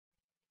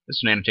This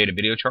is an annotated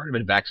video chart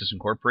of Advaxis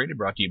Incorporated,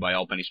 brought to you by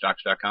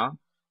allpennystocks.com.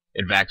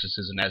 Advaxis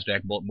is a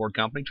NASDAQ bulletin board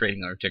company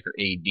trading under ticker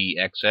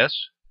ADXS.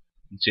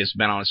 You can see it's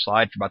been on a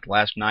slide for about the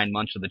last 9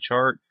 months of the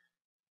chart.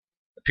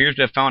 Appears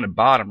to have found a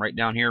bottom right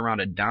down here around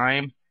a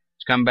dime.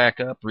 It's come back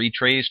up,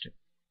 retraced.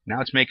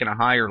 Now it's making a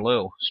higher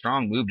low.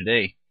 Strong move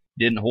today.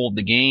 Didn't hold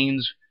the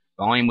gains.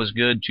 Volume was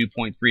good.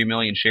 2.3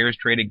 million shares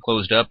traded,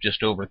 closed up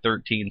just over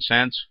 13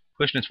 cents.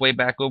 Pushing its way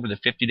back over the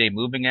 50-day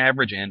moving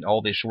average and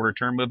all the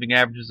shorter-term moving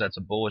averages. That's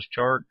a bullish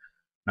chart.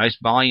 Nice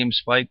volume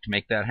spike to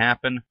make that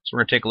happen. So we're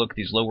going to take a look at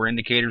these lower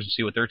indicators and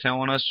see what they're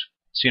telling us.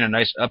 Seeing a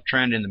nice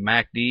uptrend in the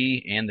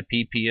MACD and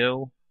the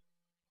PPO.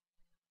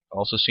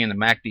 Also seeing the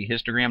MACD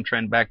histogram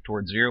trend back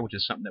towards zero, which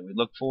is something that we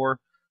look for.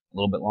 A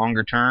little bit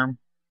longer term.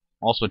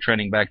 Also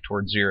trending back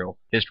towards zero.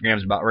 Histogram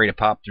is about ready to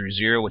pop through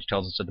zero, which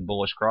tells us that the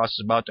bullish cross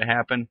is about to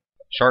happen.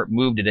 Sharp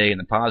move today in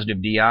the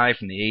positive DI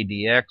from the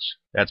ADX.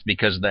 That's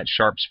because of that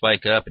sharp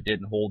spike up. It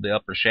didn't hold the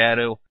upper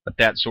shadow, but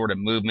that sort of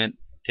movement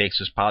takes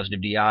this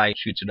positive DI,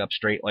 shoots it up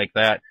straight like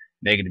that.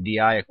 Negative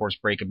DI, of course,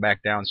 breaking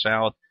back down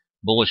south.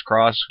 Bullish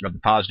cross of the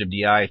positive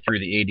DI through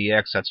the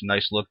ADX. That's a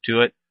nice look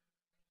to it.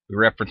 We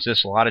reference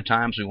this a lot of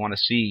times. We want to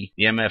see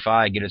the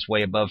MFI get its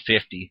way above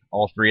 50.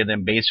 All three of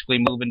them basically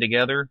moving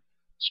together.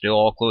 Still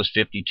all close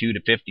 52 to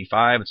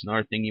 55. It's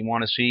another thing you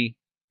want to see.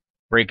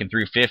 Breaking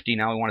through 50.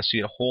 Now we want to see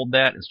it hold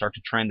that and start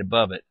to trend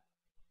above it.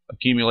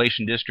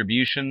 Accumulation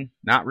distribution,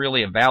 not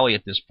really a valley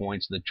at this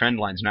point, so the trend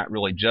line's not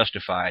really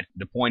justified.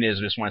 The point is,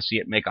 I just want to see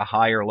it make a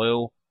higher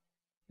low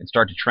and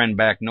start to trend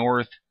back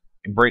north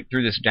and break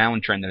through this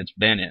downtrend that it's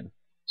been in.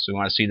 So we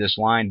want to see this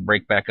line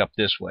break back up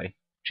this way.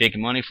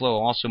 Shaking money flow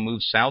also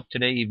moves south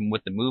today, even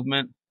with the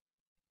movement.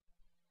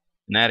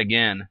 And that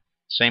again,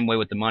 same way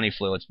with the money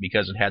flow. It's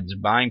because it had this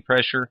buying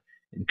pressure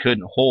and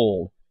couldn't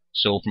hold.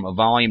 So from a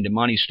volume to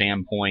money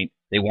standpoint,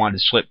 they wanted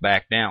to slip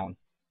back down.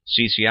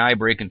 CCI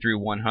breaking through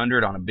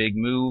 100 on a big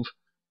move.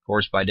 Of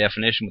course, by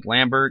definition with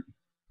Lambert,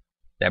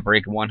 that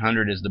break of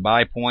 100 is the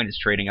buy point. It's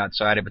trading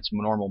outside of its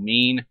normal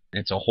mean.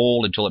 It's a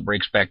hold until it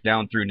breaks back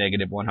down through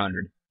negative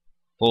 100.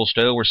 Full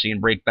stow, we're seeing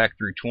break back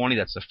through 20.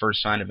 That's the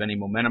first sign of any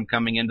momentum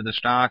coming into the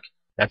stock.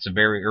 That's a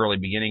very early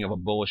beginning of a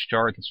bullish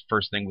chart. That's the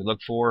first thing we look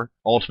for.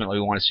 Ultimately,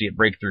 we want to see it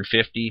break through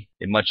 50.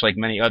 And much like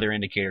many other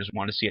indicators, we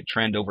want to see it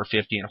trend over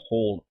 50 and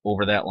hold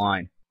over that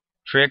line.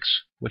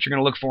 Tricks, what you're going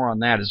to look for on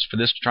that is for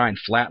this to try and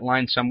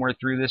flatline somewhere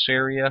through this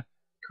area,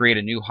 create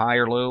a new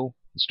higher low,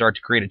 and start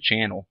to create a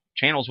channel.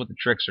 Channels with the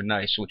tricks are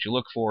nice. So what you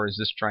look for is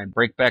this to try and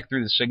break back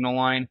through the signal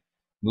line,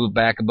 move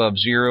back above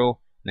zero,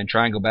 and then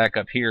try and go back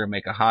up here and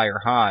make a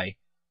higher high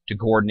to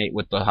coordinate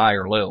with the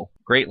higher low.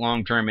 Great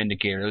long-term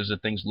indicator. Those are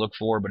the things to look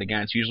for, but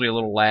again, it's usually a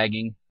little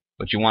lagging,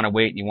 but you want to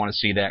wait and you want to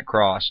see that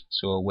cross.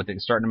 So with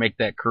it starting to make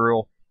that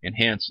curl and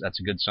hints, that's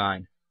a good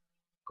sign.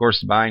 Of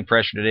course, the buying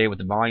pressure today with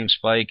the volume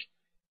spike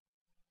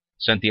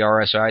sent the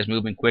RSIs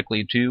moving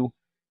quickly too.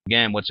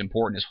 Again, what's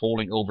important is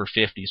holding over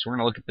 50. So we're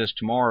going to look at this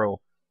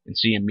tomorrow and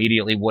see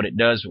immediately what it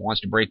does. If it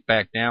wants to break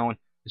back down,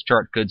 this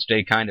chart could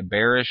stay kind of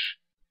bearish.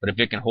 But if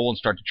it can hold and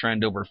start to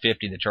trend over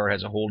 50, the chart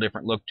has a whole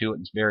different look to it.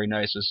 It's very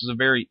nice. This is a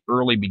very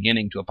early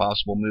beginning to a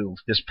possible move.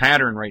 This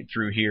pattern right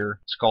through here,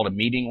 it's called a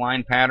meeting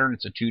line pattern.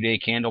 It's a 2-day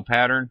candle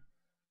pattern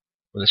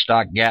where the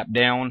stock gapped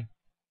down.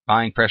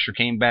 Buying pressure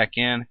came back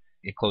in.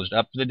 It closed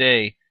up for the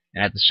day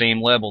and at the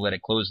same level that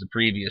it closed the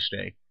previous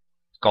day.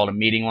 It's called a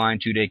meeting line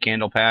 2-day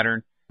candle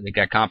pattern. They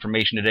got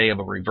confirmation today of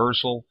a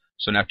reversal.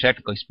 So now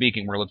technically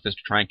speaking, we're looking at this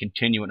to try and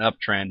continue an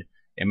uptrend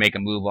and make a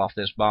move off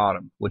this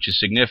bottom, which is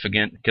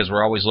significant because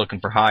we're always looking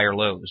for higher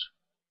lows.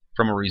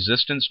 From a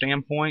resistance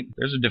standpoint,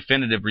 there's a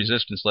definitive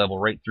resistance level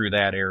right through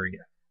that area.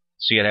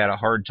 See, it had a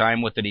hard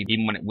time with it.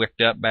 Even when it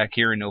wicked up back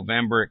here in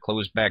November, it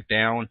closed back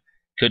down.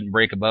 Couldn't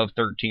break above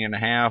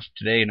 13.5.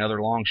 Today,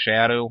 another long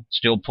shadow.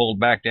 Still pulled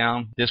back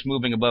down. This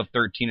moving above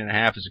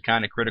 13.5 is a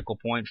kind of critical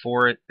point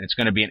for it. It's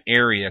going to be an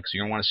area because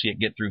you're going to want to see it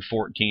get through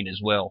 14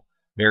 as well.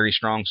 Very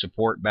strong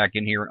support back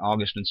in here in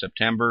August and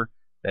September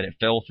that it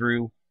fell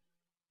through.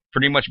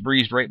 Pretty much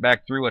breezed right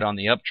back through it on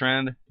the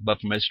uptrend, but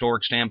from a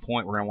historic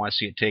standpoint, we're going to want to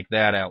see it take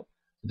that out.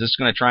 If this is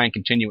going to try and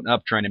continue an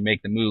uptrend and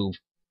make the move,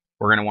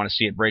 we're going to want to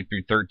see it break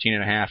through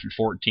 13.5 and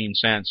 14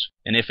 cents.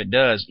 And if it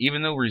does,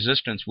 even though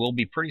resistance will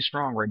be pretty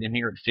strong right in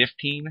here at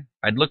 15,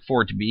 I'd look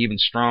for it to be even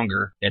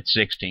stronger at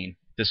 16.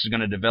 If this is going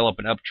to develop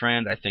an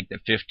uptrend, I think that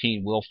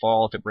 15 will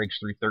fall if it breaks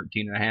through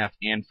 13.5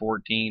 and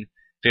 14.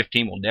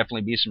 15 will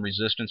definitely be some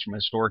resistance from a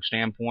historic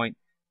standpoint,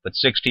 but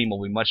 16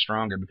 will be much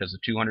stronger because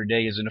the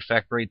 200-day is in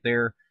effect right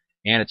there.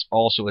 And it's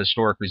also a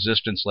historic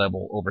resistance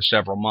level over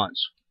several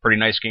months. Pretty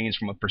nice gains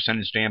from a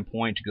percentage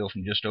standpoint to go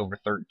from just over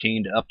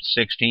 13 to up to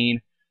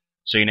 16.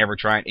 So you never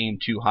try and aim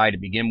too high to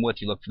begin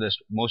with. You look for this,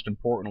 most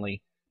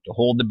importantly, to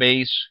hold the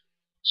base,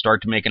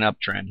 start to make an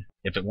uptrend.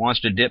 If it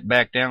wants to dip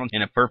back down,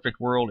 in a perfect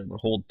world, it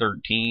would hold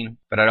 13.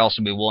 But I'd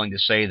also be willing to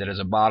say that as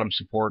a bottom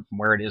support from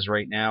where it is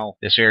right now,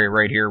 this area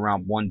right here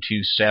around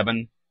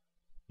 127,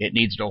 it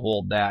needs to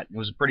hold that. It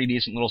was a pretty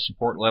decent little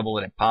support level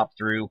that it popped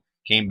through,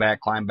 came back,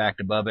 climbed back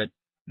above it.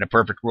 In a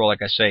perfect world,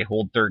 like I say,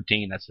 hold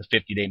 13. That's the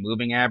 50-day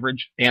moving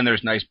average. And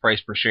there's nice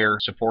price per share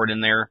support in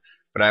there.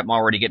 but I'm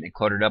already getting it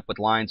cluttered up with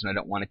lines, and I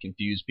don't want to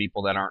confuse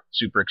people that aren't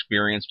super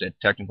experienced at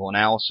technical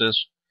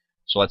analysis.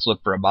 So let's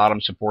look for a bottom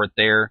support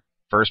there.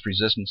 First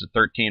resistance at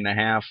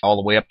 13.5, all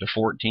the way up to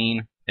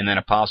 14, and then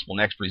a possible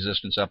next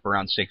resistance up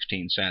around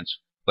 16 cents.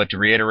 But to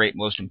reiterate,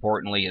 most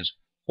importantly, is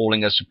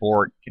holding a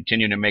support,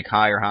 continuing to make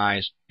higher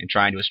highs, and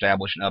trying to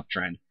establish an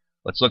uptrend.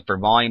 Let's look for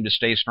volume to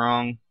stay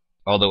strong,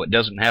 although it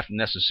doesn't have to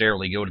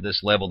necessarily go to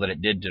this level that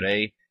it did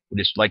today. We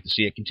just like to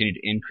see it continue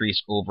to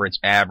increase over its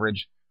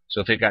average. So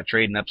if it got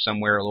trading up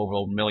somewhere over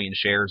a million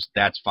shares,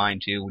 that's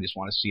fine too. We just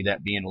want to see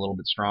that being a little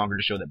bit stronger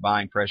to show that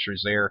buying pressure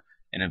is there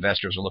and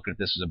investors are looking at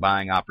this as a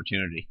buying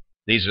opportunity.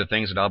 These are the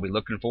things that I'll be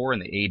looking for in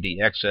the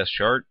ADXS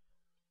chart.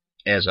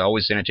 As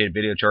always, the annotated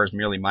video chart is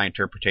merely my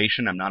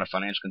interpretation. I'm not a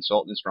financial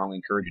consultant and strongly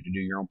encourage you to do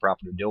your own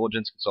proper due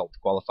diligence. Consult with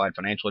a qualified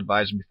financial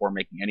advisor before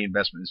making any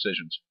investment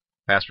decisions.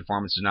 Past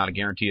performance is not a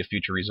guarantee of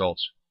future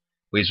results.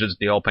 Please visit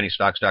the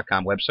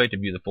allpennystocks.com website to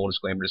view the full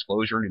disclaimer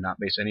disclosure and do not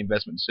base any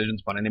investment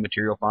decisions upon any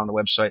material found on the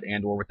website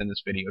and or within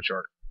this video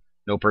chart.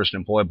 No person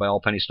employed by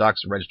All Penny Stocks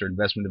is a registered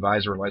investment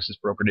advisor or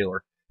licensed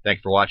broker-dealer. Thank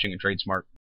you for watching and trade smart.